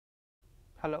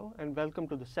Hello and welcome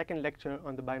to the second lecture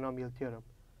on the binomial theorem.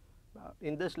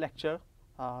 In this lecture,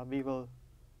 we will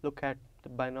look at the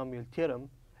binomial theorem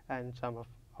and some of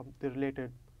the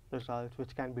related results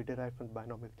which can be derived from the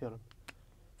binomial theorem.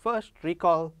 First,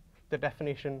 recall the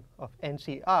definition of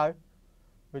NCR,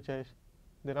 which is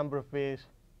the number of ways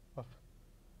of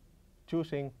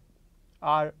choosing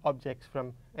R objects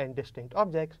from n distinct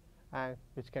objects, and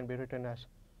which can be written as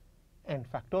n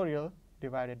factorial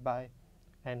divided by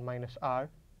n minus r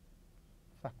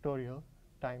factorial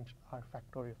times r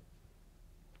factorial.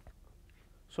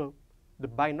 So the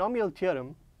binomial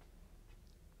theorem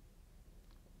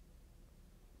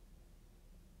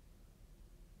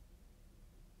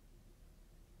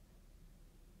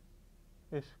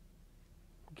is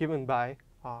given by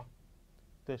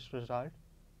this result,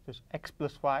 this x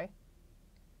plus y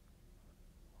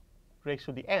raised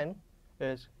to the n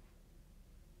is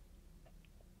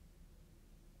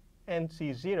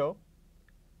nc0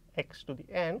 x to the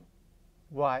n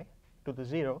y to the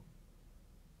 0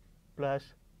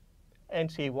 plus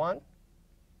nc1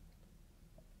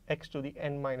 x to the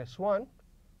n minus 1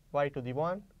 y to the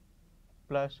 1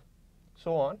 plus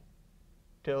so on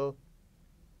till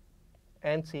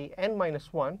nc n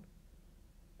minus 1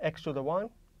 x to the 1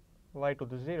 y to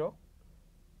the 0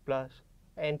 plus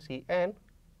nc n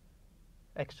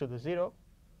x to the 0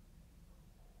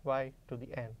 y to the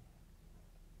n,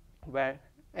 where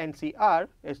NCR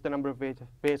is the number of ways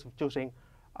of choosing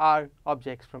R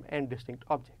objects from n distinct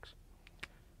objects.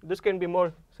 This can be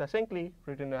more succinctly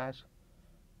written as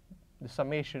the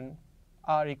summation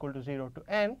R equal to 0 to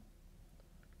n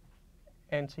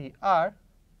NCR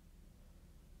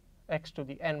x to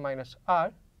the n minus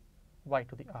r y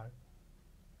to the r.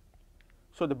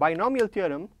 So the binomial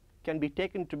theorem can be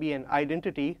taken to be an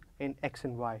identity in x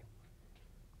and y.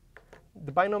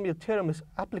 The binomial theorem is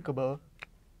applicable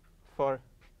for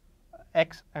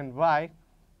x and y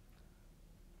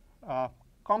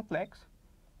complex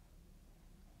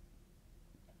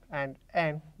and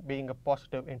n being a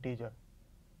positive integer.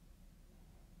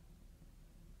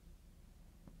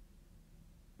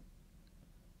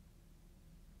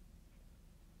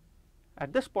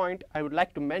 At this point, I would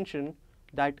like to mention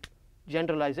that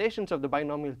generalizations of the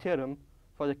binomial theorem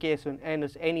for the case when n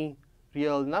is any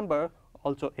real number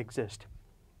also exist.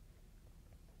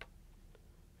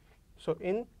 So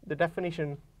in the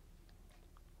definition,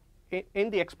 in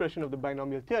the expression of the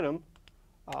binomial theorem,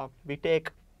 we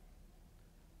take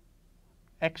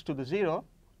x to the 0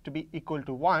 to be equal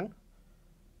to 1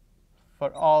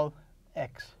 for all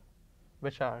x,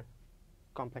 which are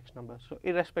complex numbers. So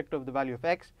irrespective of the value of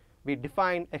x, we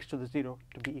define x to the 0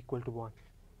 to be equal to 1.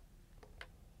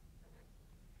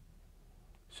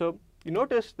 So you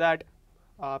notice that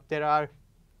there are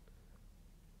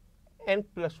n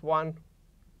plus 1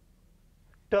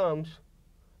 terms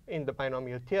in the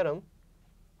binomial theorem,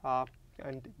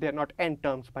 and they're not n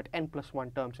terms but n plus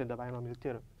 1 terms in the binomial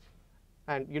theorem.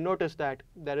 And you notice that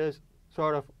there is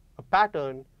sort of a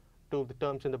pattern to the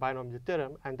terms in the binomial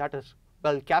theorem, and that is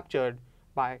well captured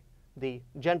by the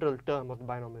general term of the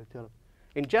binomial theorem.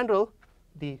 In general,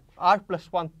 the r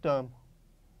plus 1 term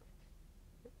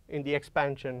in the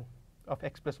expansion of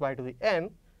x plus y to the n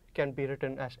can be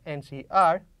written as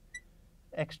NCR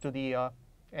x to the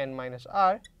n minus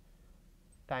r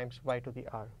times y to the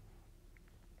r.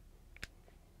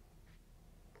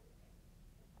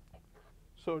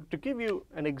 So to give you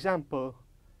an example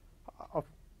of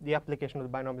the application of the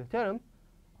binomial theorem,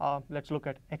 let's look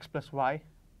at x plus y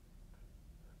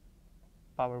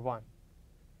power 1.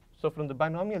 So from the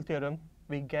binomial theorem,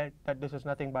 we get that this is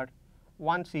nothing but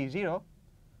 1c0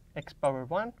 x power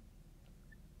 1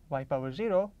 y power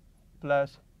 0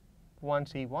 plus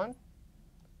 1c1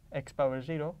 x power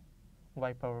 0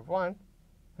 y power 1,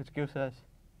 which gives us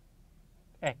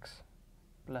x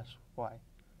plus y,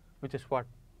 which is what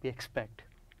we expect.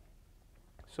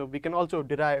 So we can also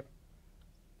derive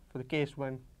for the case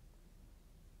when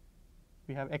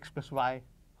we have x plus y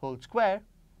whole square.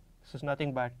 This is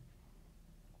nothing but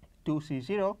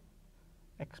 2c0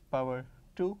 x power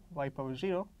 2 y power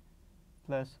 0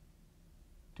 plus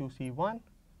 2c1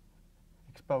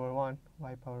 x power 1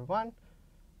 y power 1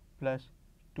 plus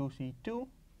 2c2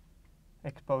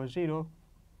 x power 0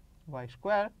 y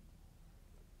square.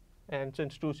 And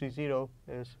since 2c0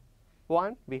 is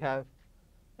 1, we have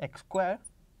x square.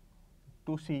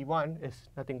 2c1 is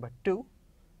nothing but 2.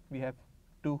 We have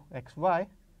 2xy.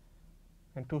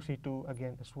 And 2c2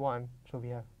 again is 1, so we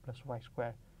have plus y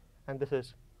square. And this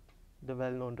is the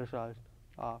well-known result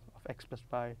of x plus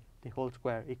y, the whole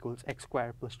square equals x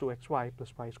squared plus 2xy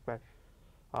plus y squared.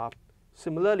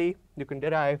 Similarly, you can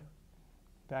derive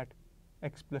that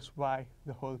x plus y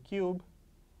the whole cube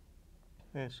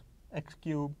is x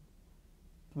cubed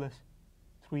plus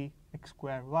 3x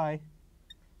squared y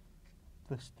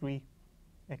plus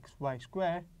 3xy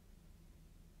squared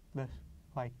plus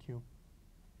y cubed.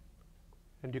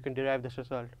 And you can derive this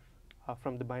result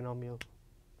from the binomial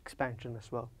expansion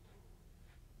as well.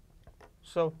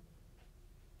 So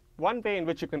one way in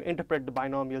which you can interpret the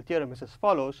binomial theorem is as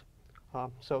follows.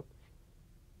 So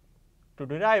to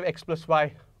derive x plus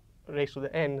y raised to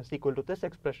the n is equal to this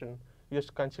expression, you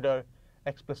just consider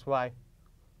x plus y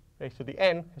raised to the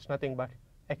n is nothing but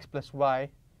x plus y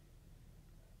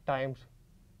times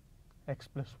x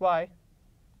plus y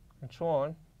and so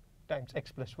on times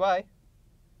x plus y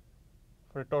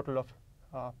for a total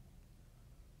of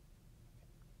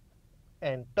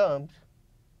n terms.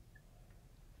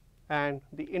 And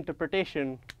the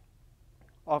interpretation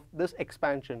of this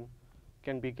expansion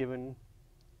can be given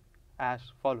as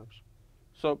follows.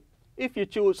 So if you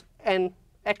choose n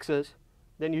x's,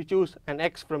 then you choose an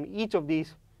x from each of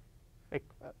these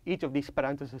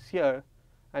parentheses here,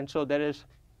 and so there is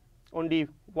only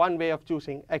one way of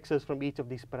choosing x's from each of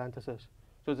these parentheses.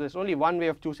 So there's only one way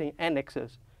of choosing n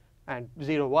x's and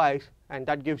 0 y's, and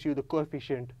that gives you the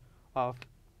coefficient of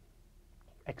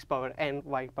x power n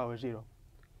y power 0.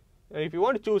 And if you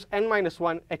want to choose n minus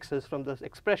 1 x's from this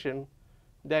expression,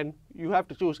 then you have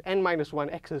to choose n minus 1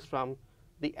 x's from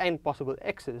the n possible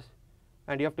x's,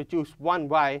 and you have to choose 1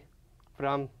 y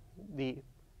from the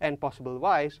n possible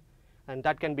y's, and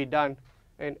that can be done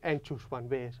in n choose 1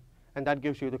 ways, and that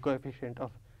gives you the coefficient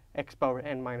of x power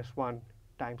n minus 1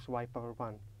 times y power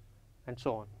 1, and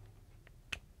so on.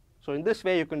 So in this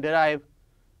way, you can derive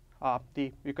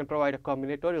you can provide a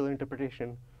combinatorial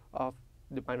interpretation of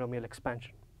the binomial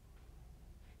expansion.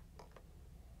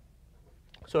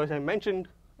 So as I mentioned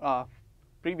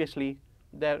previously,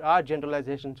 there are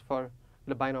generalizations for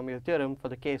the binomial theorem for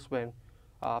the case when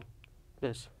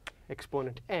this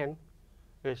exponent n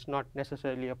is not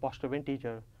necessarily a positive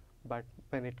integer, but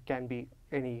when it can be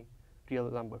any real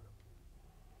number.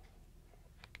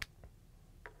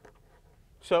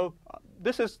 So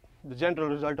this is the general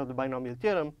result of the binomial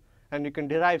theorem, and you can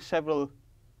derive several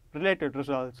related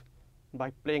results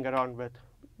by playing around with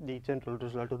the general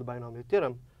result of the binomial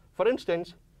theorem. For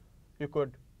instance, you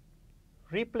could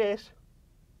replace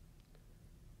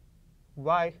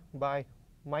y by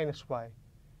minus y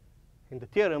in the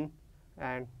theorem,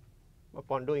 and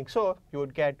upon doing so, you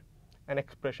would get an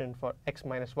expression for x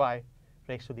minus y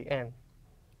raised to the n.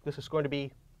 This is going to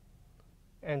be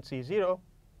nc0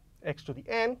 x to the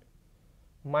n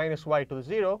minus y to the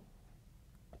 0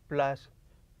 plus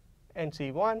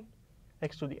nc1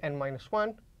 x to the n minus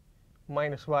 1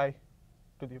 minus y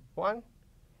to the 1,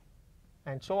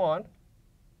 and so on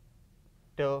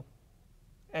till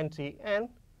ncn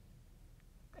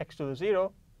x to the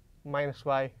 0 minus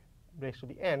y raised to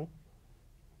the n.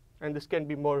 And this can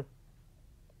be more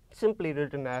simply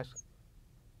written as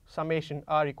summation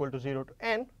r equal to 0 to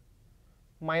n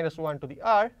minus 1 to the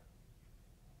r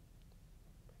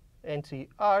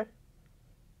ncr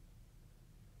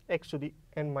x to the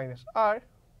n minus r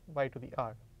y to the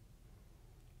r.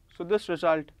 So this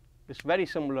result is very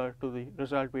similar to the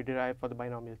result we derived for the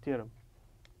binomial theorem.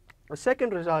 The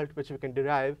second result which we can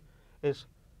derive is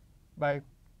by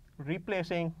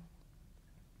replacing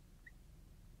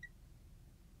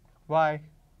y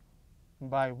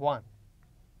by 1,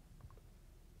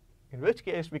 in which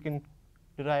case we can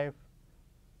derive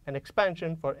an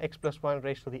expansion for x plus 1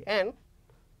 raised to the n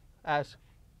as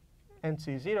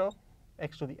nc0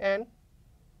 x to the n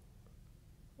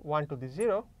 1 to the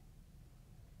 0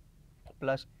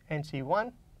 plus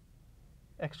nc1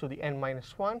 x to the n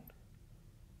minus 1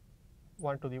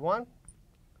 1 to the 1,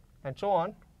 and so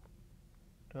on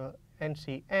to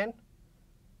ncn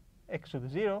x to the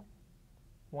 0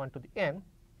 1 to the n,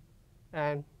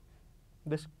 and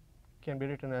this can be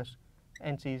written as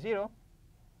nc0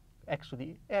 x to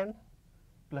the n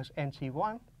plus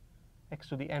nc1 x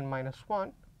to the n minus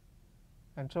 1,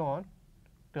 and so on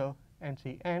till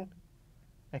ncn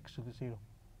x to the 0.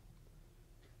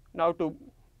 Now to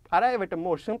arrive at a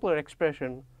more simpler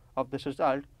expression of this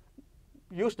result,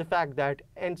 use the fact that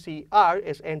ncr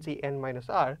is ncn minus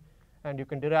r, and you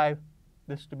can derive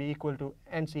this to be equal to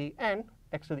ncn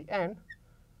x to the n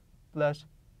plus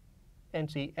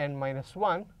ncn minus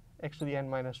 1 x to the n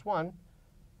minus 1,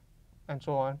 and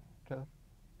so on till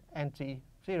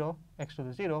nc0 x to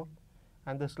the 0.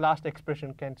 And this last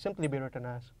expression can simply be written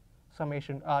as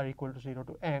summation r equal to 0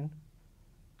 to n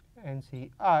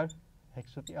ncr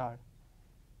x to the r.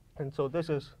 And so this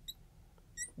is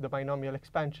the binomial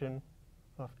expansion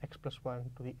of x plus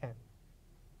 1 to the n.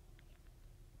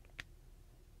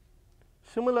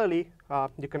 Similarly,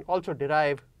 you can also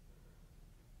derive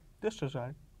this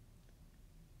result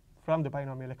from the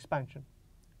binomial expansion.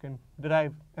 You can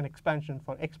derive an expansion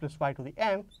for x plus y to the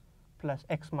n plus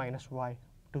x minus y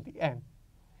to the n.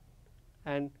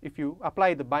 And if you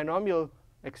apply the binomial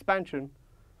expansion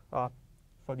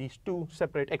for these two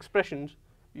separate expressions,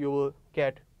 you will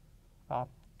get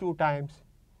 2 times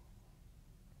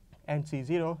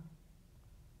nc0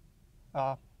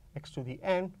 x to the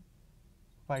n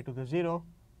y to the 0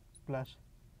 plus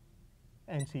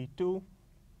nc2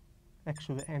 x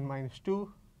to the n minus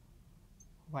 2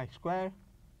 y square,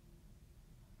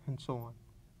 and so on.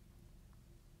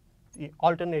 The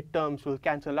alternate terms will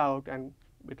cancel out, and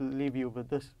it will leave you with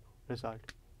this result.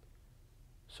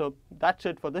 So that's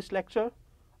it for this lecture.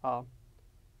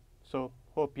 So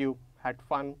hope you had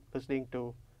fun listening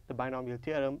to the binomial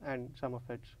theorem and some of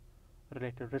its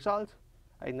related results.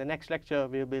 In the next lecture,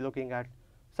 we'll be looking at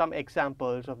some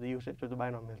examples of the usage of the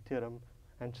binomial theorem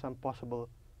and some possible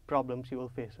problems you will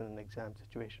face in an exam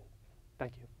situation.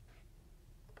 Thank you.